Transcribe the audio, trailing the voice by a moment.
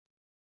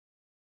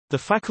The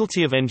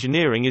Faculty of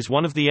Engineering is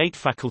one of the 8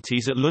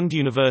 faculties at Lund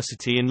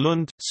University in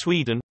Lund,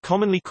 Sweden,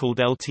 commonly called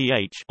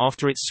LTH,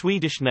 after its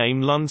Swedish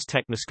name Lunds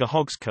Tekniska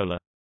Högskola.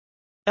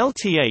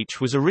 LTH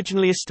was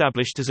originally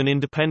established as an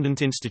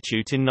independent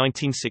institute in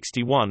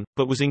 1961,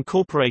 but was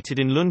incorporated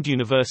in Lund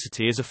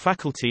University as a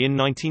faculty in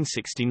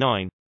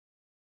 1969.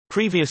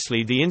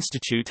 Previously the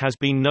institute has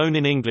been known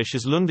in English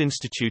as Lund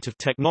Institute of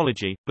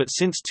Technology, but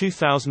since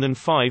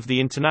 2005 the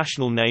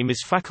international name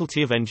is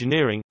Faculty of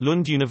Engineering,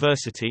 Lund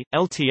University.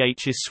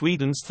 LTH is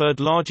Sweden's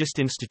third largest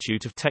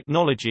institute of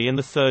technology and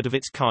the third of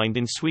its kind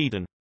in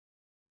Sweden.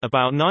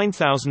 About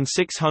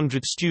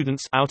 9,600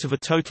 students out of a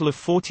total of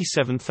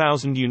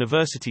 47,000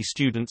 university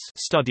students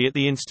study at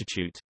the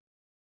institute.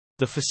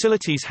 The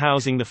facilities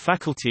housing the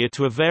faculty are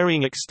to a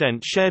varying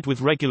extent shared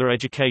with regular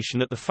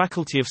education at the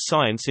Faculty of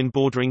Science in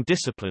bordering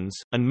disciplines,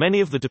 and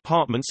many of the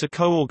departments are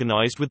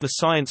co-organized with the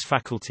science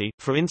faculty,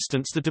 for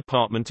instance the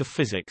Department of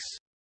Physics.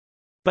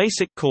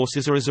 Basic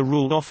courses are as a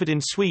rule offered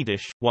in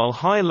Swedish, while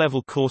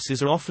higher-level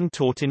courses are often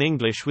taught in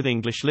English with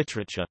English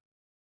literature.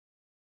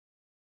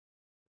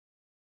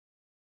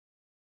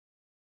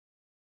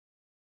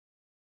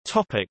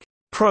 Topic: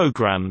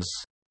 Programs.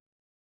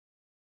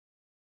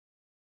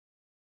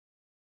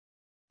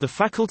 The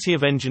Faculty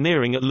of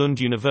Engineering at Lund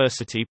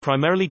University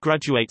primarily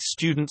graduates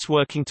students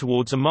working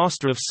towards a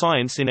Master of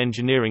Science in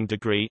Engineering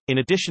degree, in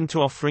addition to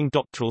offering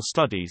doctoral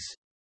studies.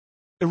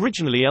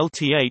 Originally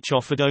LTH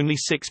offered only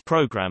 6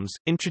 programs,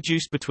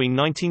 introduced between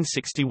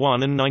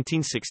 1961 and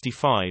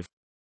 1965.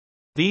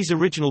 These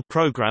original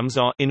programs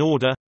are, in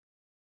order: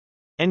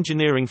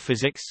 Engineering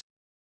Physics,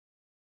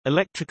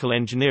 Electrical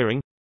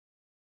Engineering,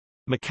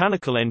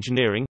 Mechanical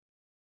Engineering,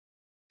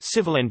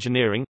 Civil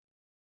Engineering,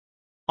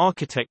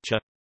 Architecture,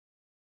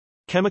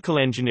 Chemical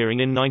Engineering.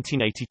 In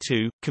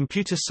 1982,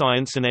 Computer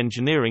Science and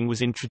Engineering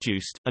was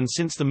introduced, and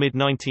since the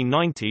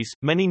mid-1990s,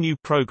 many new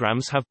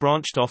programs have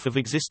branched off of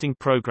existing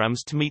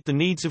programs to meet the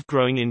needs of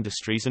growing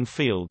industries and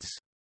fields.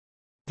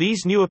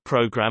 These newer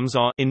programs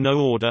are, in no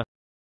order: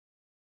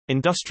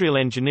 Industrial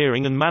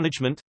Engineering and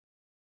Management,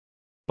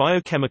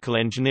 Biochemical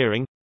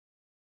Engineering,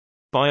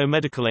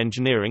 Biomedical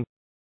Engineering,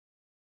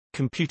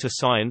 Computer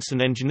Science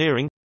and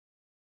Engineering,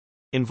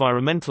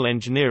 Environmental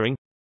Engineering,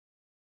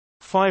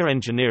 Fire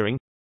Engineering,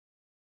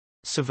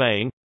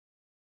 Surveying,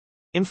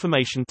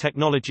 Information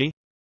Technology,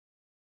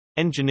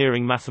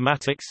 Engineering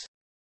Mathematics,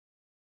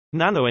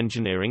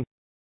 Nanoengineering,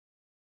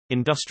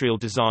 Industrial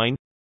Design,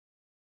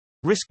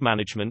 Risk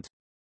Management,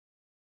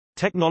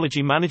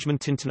 Technology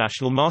Management.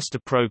 International master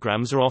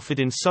programs are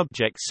offered in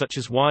subjects such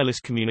as wireless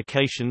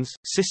communications,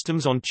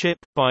 systems on chip,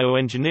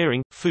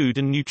 bioengineering, food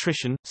and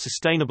nutrition,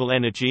 sustainable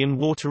energy and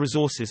water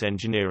resources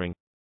engineering.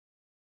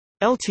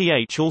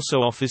 LTH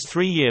also offers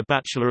 3-year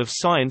Bachelor of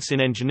Science in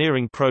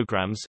Engineering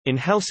programs, in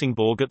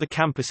Helsingborg at the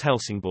campus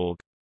Helsingborg.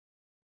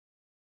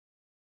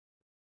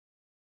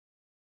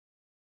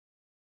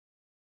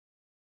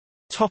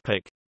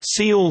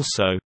 See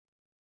also: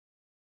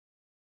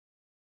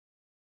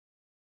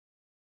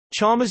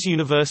 Chalmers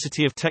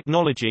University of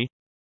Technology,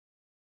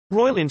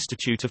 Royal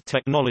Institute of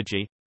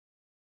Technology,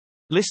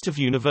 List of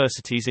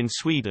universities in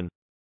Sweden.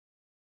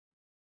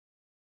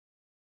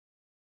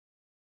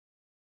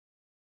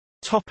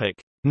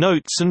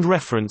 Notes and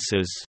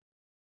references.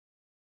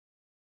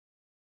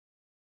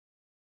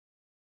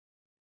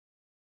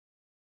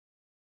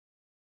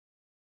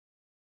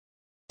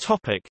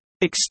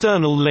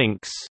 External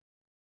links.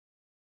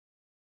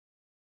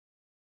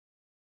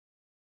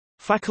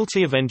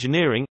 Faculty of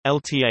Engineering,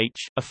 LTH,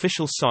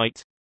 official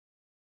site.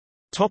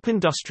 Top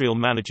Industrial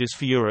Managers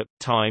for Europe,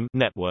 Time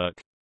Network.